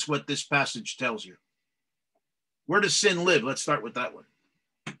 That's what this passage tells you. Where does sin live? Let's start with that one.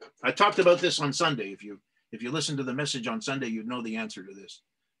 I talked about this on Sunday. If you listen to the message on Sunday, you'd know the answer to this.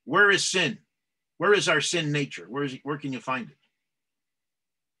 Where is sin? Where is our sin nature? Where can you find it?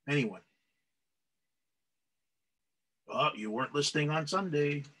 Anyone? Oh, you weren't listening on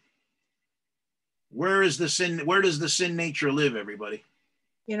Sunday. Where is the sin? Where does the sin nature live, everybody?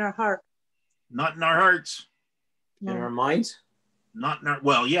 In our heart. Not in our hearts. In our minds? Not in our,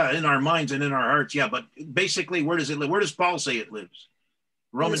 well, yeah, in our minds and in our hearts, yeah. But basically, where does it live? Where does Paul say it lives?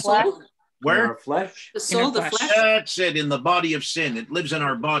 Romans. Where? In our flesh. The soul, the flesh. That's it, in the body of sin. It lives in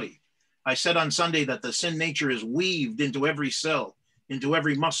our body. I said on Sunday that the sin nature is weaved into every cell, into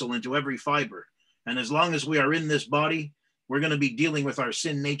every muscle, into every fiber. And as long as we are in this body, we're going to be dealing with our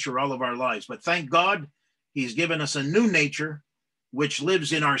sin nature all of our lives. But thank God, he's given us a new nature, which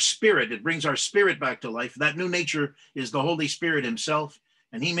lives in our spirit. It brings our spirit back to life. That new nature is the Holy Spirit himself.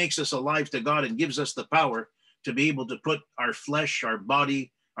 And he makes us alive to God and gives us the power to be able to put our flesh, our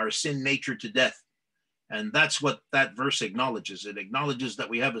body, our sin nature to death. And that's what that verse acknowledges. It acknowledges that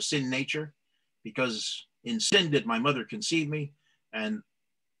we have a sin nature, because in sin did my mother conceive me. And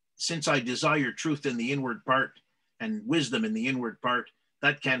since I desire truth in the inward part and wisdom in the inward part,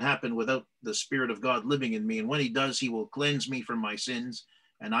 that can't happen without the Spirit of God living in me. And when he does, he will cleanse me from my sins,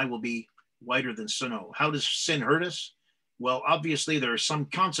 and I will be whiter than snow. How does sin hurt us? Well, obviously there are some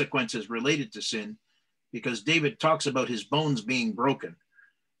consequences related to sin, because David talks about his bones being broken.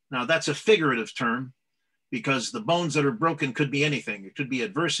 Now that's a figurative term, because the bones that are broken could be anything. It could be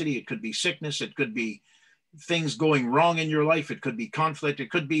adversity, it could be sickness, it could be things going wrong in your life, it could be conflict,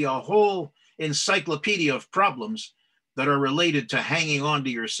 it could be a whole encyclopedia of problems that are related to hanging on to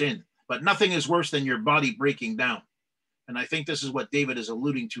your sin. But nothing is worse than your body breaking down. And I think this is what David is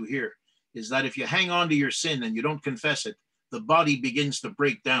alluding to here, is that if you hang on to your sin and you don't confess it, the body begins to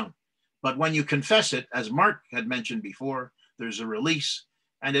break down. But when you confess it, as Mark had mentioned before, there's a release,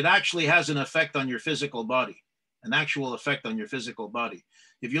 and it actually has an effect on your physical body, an actual effect on your physical body.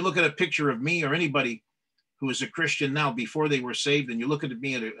 If you look at a picture of me or anybody who is a Christian now before they were saved, and you look at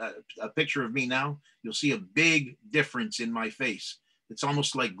me at a picture of me now, you'll see a big difference in my face. It's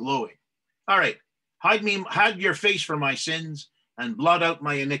almost like glowing. All right, hide your face from my sins and blot out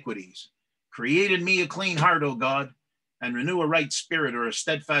my iniquities. Create in me a clean heart, O God, and renew a right spirit or a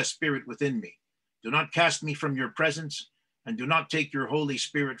steadfast spirit within me. Do not cast me from your presence, and do not take your Holy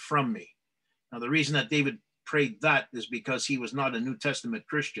Spirit from me. Now, the reason that David prayed that is because he was not a New Testament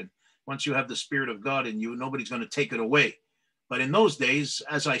Christian. Once you have the Spirit of God in you, nobody's going to take it away. But in those days,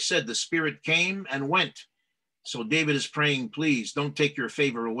 as I said, the Spirit came and went. So David is praying, please don't take your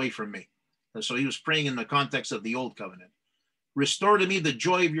favor away from me. And so he was praying in the context of the old covenant. Restore to me the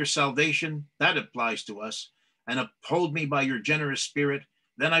joy of your salvation. That applies to us. And uphold me by your generous spirit.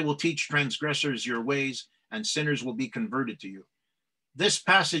 Then I will teach transgressors your ways, and sinners will be converted to you. This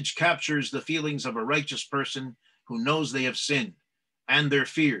passage captures the feelings of a righteous person who knows they have sinned and their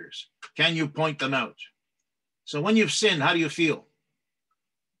fears. Can you point them out? So when you've sinned, how do you feel?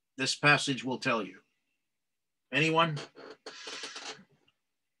 This passage will tell you. Anyone?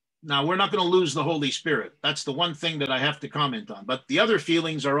 Now, we're not going to lose the Holy Spirit. That's the one thing that I have to comment on. But the other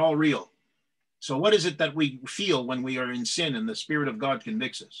feelings are all real. So what is it that we feel when we are in sin and the Spirit of God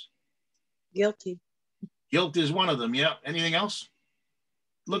convicts us? Guilty. Guilt is one of them, yeah. Anything else?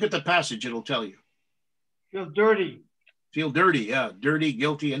 Look at the passage, it'll tell you. Feel dirty. Feel dirty, yeah. Dirty,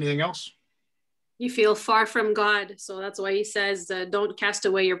 guilty, anything else? You feel far from God. So that's why he says, don't cast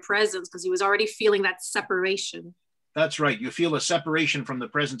away your presence, because he was already feeling that separation. That's right. You feel a separation from the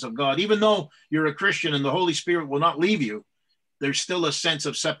presence of God. Even though you're a Christian and the Holy Spirit will not leave you, there's still a sense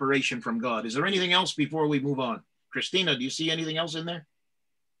of separation from God. Is there anything else before we move on? Christina, do you see anything else in there?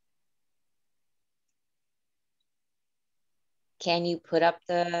 Can you put up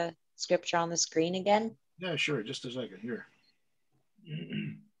the scripture on the screen again? Yeah, sure. Just a second. Here.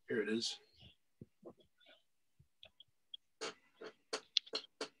 Here it is.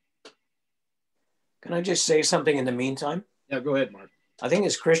 Can I just say something in the meantime? Yeah, go ahead, Mark. I think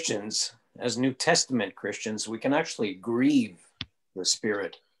as Christians, as New Testament Christians, we can actually grieve the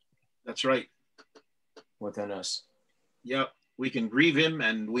Spirit. That's right. Within us. Yeah, we can grieve him,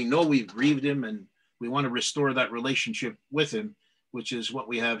 and we know we've grieved him, and we want to restore that relationship with him, which is what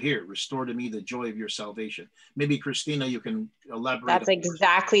we have here. Restore to me the joy of your salvation. Maybe, Christina, you can elaborate. That's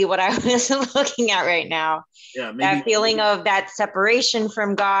exactly what I was looking at right now. Yeah, maybe that feeling of that separation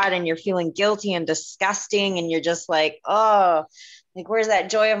from God, and you're feeling guilty and disgusting, and you're just like, oh, like, where's that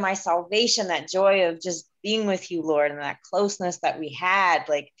joy of my salvation, that joy of just being with you, Lord, and that closeness that we had?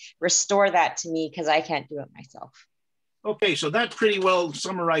 Like, restore that to me, because I can't do it myself. Okay, so that pretty well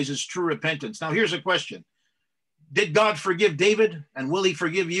summarizes true repentance. Now, here's a question. Did God forgive David, and will he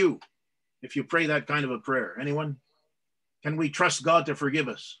forgive you if you pray that kind of a prayer? Anyone? Can we trust God to forgive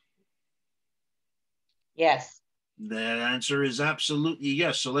us? Yes. The answer is absolutely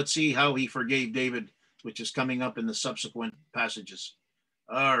yes. So let's see how he forgave David, which is coming up in the subsequent passages.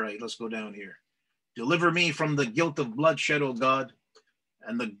 All right, let's go down here. Deliver me from the guilt of bloodshed, O God,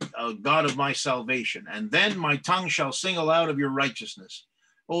 and the God of my salvation. And then my tongue shall sing aloud of your righteousness.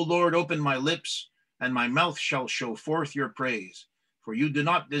 O Lord, open my lips, and my mouth shall show forth your praise. For you do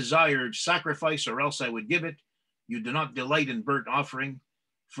not desire sacrifice, or else I would give it. You do not delight in burnt offering.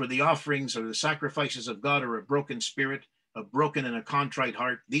 For the offerings or the sacrifices of God are a broken spirit, a broken and a contrite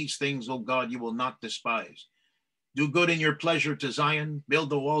heart. These things, O God, you will not despise. Do good in your pleasure to Zion. Build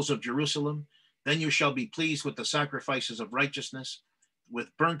the walls of Jerusalem. Then you shall be pleased with the sacrifices of righteousness.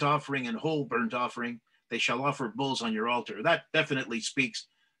 With burnt offering and whole burnt offering, they shall offer bulls on your altar. That definitely speaks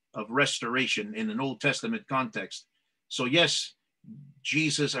of restoration in an Old Testament context. So yes,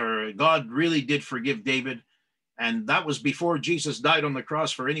 Jesus, or God, really did forgive David, and that was before Jesus died on the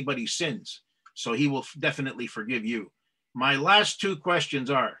cross for anybody's sins. So he will definitely forgive you. My last two questions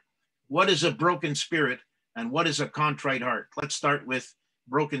are, what is a broken spirit and what is a contrite heart? Let's start with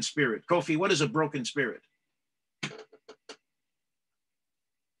broken spirit. Kofi, what is a broken spirit?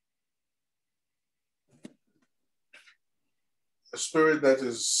 a spirit that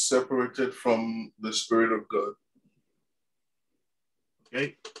is separated from the Spirit of God.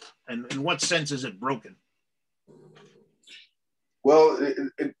 Okay. And in what sense is it broken? Well,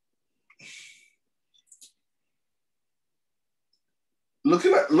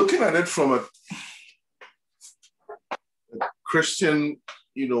 looking at it from a Christian,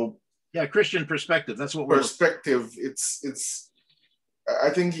 Christian perspective. That's what perspective. It's. I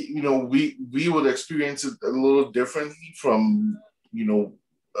think we would experience it a little differently from the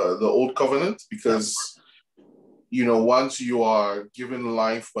old covenant, because once you are given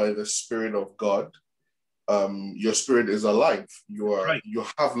life by the Spirit of God, your spirit is alive. You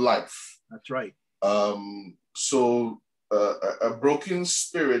have life. That's right. So a broken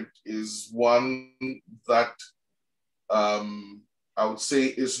spirit is one that I would say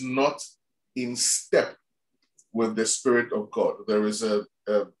is not in step with the Spirit of God. There is a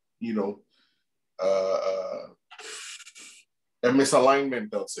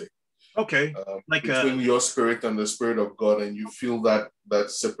misalignment, I'll say. Okay. Between your spirit and the Spirit of God, and you feel that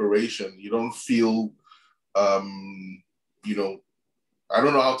separation. You don't feel, I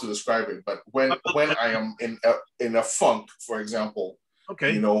don't know how to describe it, but when I am in a funk, for example,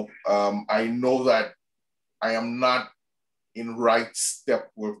 okay, I know that I am not in right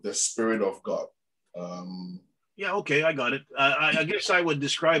step with the Spirit of God. Yeah, okay, I got it. I guess I would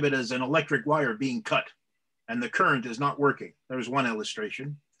describe it as an electric wire being cut and the current is not working. There's one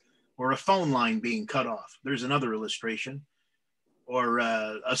illustration. Or a phone line being cut off. There's another illustration. Or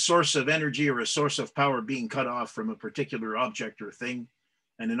a source of energy or a source of power being cut off from a particular object or thing.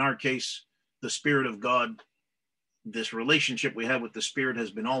 And in our case, the Spirit of God, this relationship we have with the Spirit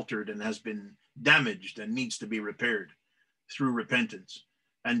has been altered and has been damaged and needs to be repaired through repentance.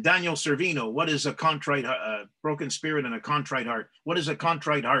 And Daniel Servino, what is a contrite, broken spirit and a contrite heart? What is a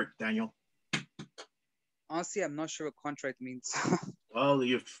contrite heart, Daniel? Honestly, I'm not sure what contrite means. Well,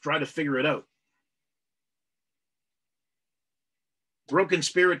 you've tried to figure it out. Broken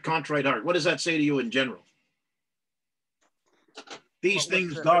spirit, contrite heart. What does that say to you in general? These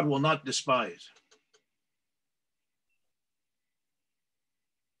things God will not despise.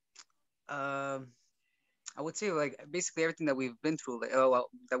 I would say like basically everything that we've been through, like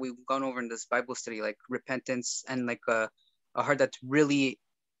that we've gone over in this Bible study, like repentance and like a heart that really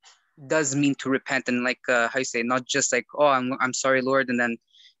does mean to repent, and like how you say, not just like, oh, I'm sorry, Lord, and then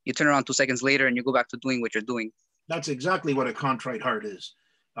you turn around 2 seconds later and you go back to doing what you're doing. That's exactly what a contrite heart is.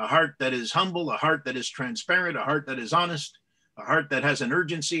 A heart that is humble, a heart that is transparent, a heart that is honest, a heart that has an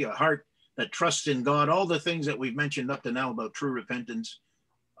urgency, a heart that trusts in God. All the things that we've mentioned up to now about true repentance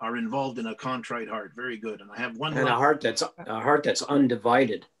are involved in a contrite heart. Very good. And I have one. And a heart that's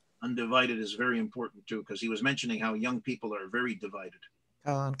undivided. Undivided is very important too, because he was mentioning how young people are very divided.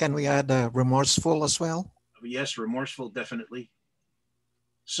 Can we add remorseful as well? Yes, remorseful, definitely.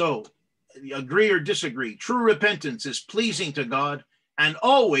 So, agree or disagree? True repentance is pleasing to God and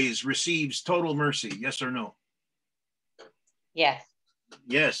always receives total mercy. Yes or no? Yes.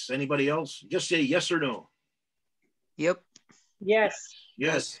 Yes. Anybody else? Just say yes or no. Yep. Yes.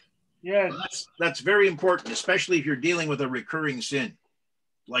 Yes. Yes. Well, that's very important, especially if you're dealing with a recurring sin,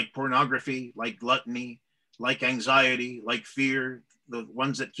 like pornography, like gluttony, like anxiety, like fear, the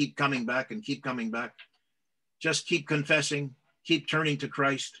ones that keep coming back and keep coming back. Just keep confessing, keep turning to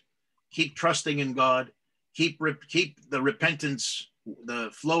Christ, keep trusting in God, keep the repentance, the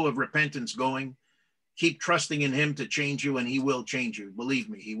flow of repentance going. Keep trusting in him to change you, and he will change you. Believe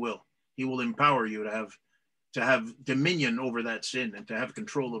me, he will. He will empower you to have dominion over that sin and to have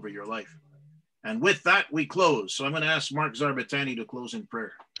control over your life. And with that, we close. So I'm going to ask Mark Zarbatani to close in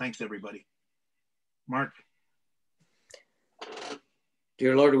prayer. Thanks, everybody. Mark.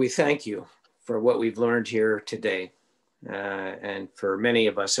 Dear Lord, we thank you for what we've learned here today. And for many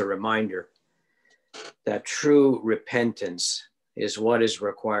of us, a reminder that true repentance is what is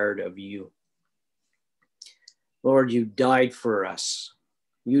required of you. Lord, you died for us.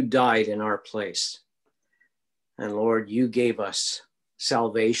 You died in our place. And Lord, you gave us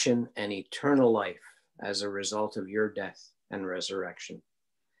salvation and eternal life as a result of your death and resurrection.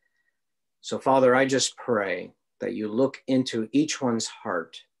 So, Father, I just pray that you look into each one's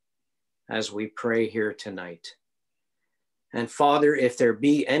heart as we pray here tonight. And Father, if there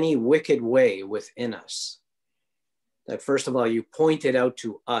be any wicked way within us, that first of all, you point it out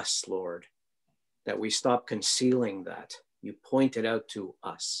to us, Lord, that we stop concealing that. You point it out to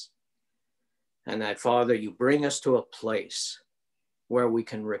us. And that, Father, you bring us to a place where we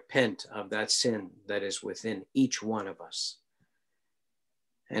can repent of that sin that is within each one of us.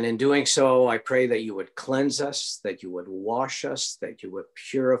 And in doing so, I pray that you would cleanse us, that you would wash us, that you would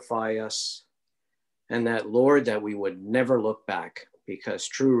purify us, And that, Lord, that we would never look back, because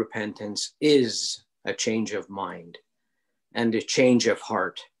true repentance is a change of mind and a change of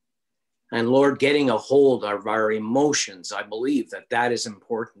heart. And Lord, getting a hold of our emotions, I believe that that is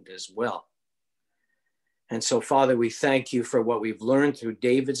important as well. And so, Father, we thank you for what we've learned through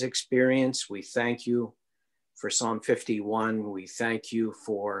David's experience. We thank you for Psalm 51. We thank you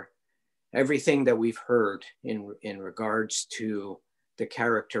for everything that we've heard in regards to the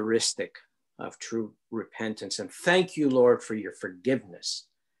characteristic of true repentance. And thank you, Lord, for your forgiveness,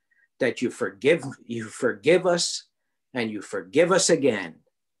 that you forgive us and you forgive us again,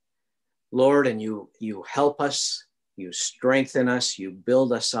 Lord, and you help us, you strengthen us, you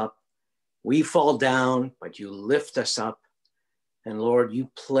build us up. We fall down, but you lift us up. And Lord,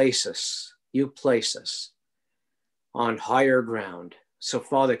 you place us on higher ground. So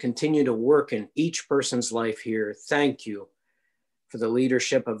Father, continue to work in each person's life here. Thank you for the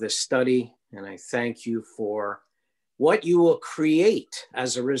leadership of this study. And I thank you for what you will create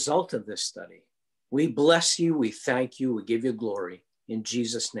as a result of this study. We bless you. We thank you. We give you glory in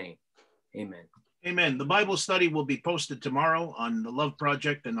Jesus' name. Amen. Amen. The Bible study will be posted tomorrow on the Love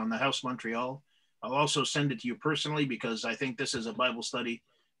Project and on the House Montreal. I'll also send it to you personally, because I think this is a Bible study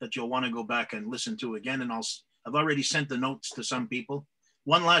that you'll want to go back and listen to again. And I've already sent the notes to some people.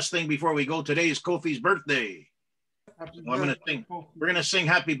 One last thing before we go. Today is Kofi's birthday. We're going to sing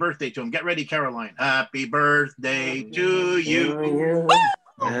happy birthday to him. Get ready, Caroline. Happy birthday to you.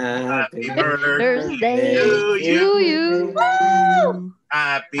 Happy birthday to you.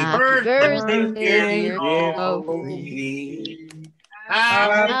 Happy birthday, dear Kofi.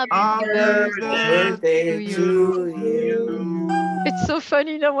 Happy birthday to you. It's so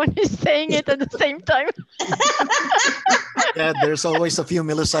funny, no one is saying it at the same time. Yeah, there's always a few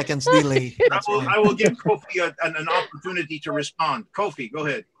milliseconds delay. I will give Kofi an opportunity to respond. Kofi, go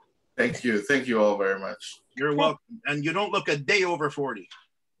ahead. Thank you. Thank you all very much. You're welcome. And you don't look a day over 40.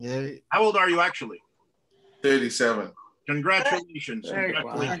 Yeah. How old are you actually? 37. Congratulations.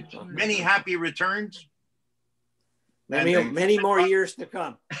 Congratulations. Wow. Many happy returns. Many more years to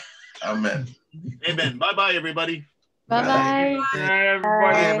come. Amen. Amen. Bye-bye, everybody. Bye-bye. Bye,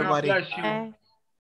 everybody. Bye, everybody. God bless you. Bye.